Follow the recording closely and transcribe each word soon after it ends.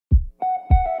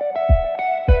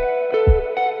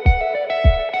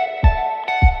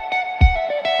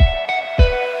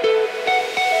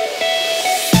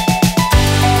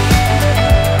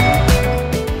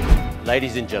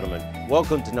Ladies and gentlemen,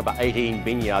 welcome to number 18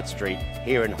 Binya Street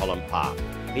here in Holland Park.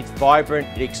 It's vibrant,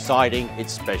 it's exciting,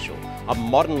 it's special. A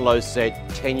modern LOWSET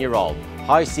 10-year-old.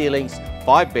 High ceilings,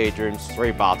 5 bedrooms,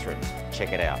 3 bathrooms.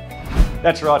 Check it out.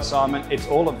 That's right, Simon. It's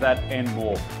all of that and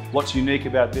more. What's unique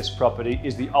about this property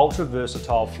is the ultra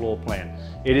versatile floor plan.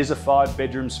 It is a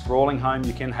 5-bedroom sprawling home.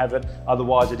 You can have it,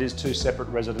 otherwise it is 2 separate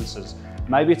residences.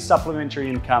 Maybe it's supplementary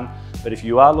income, but if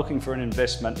you are looking for an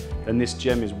investment, then this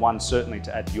gem is one certainly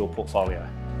to add to your portfolio.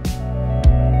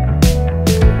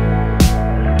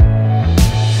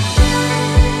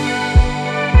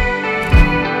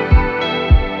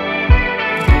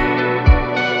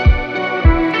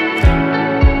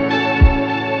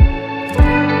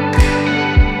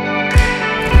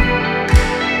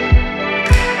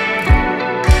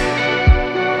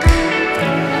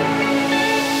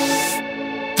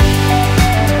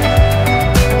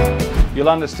 You'll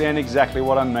understand exactly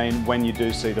what I mean when you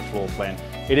do see the floor plan.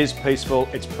 It is peaceful,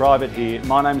 it's private here.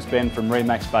 My name's Ben from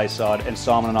Remax Bayside, and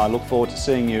Simon and I look forward to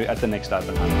seeing you at the next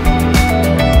open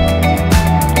home.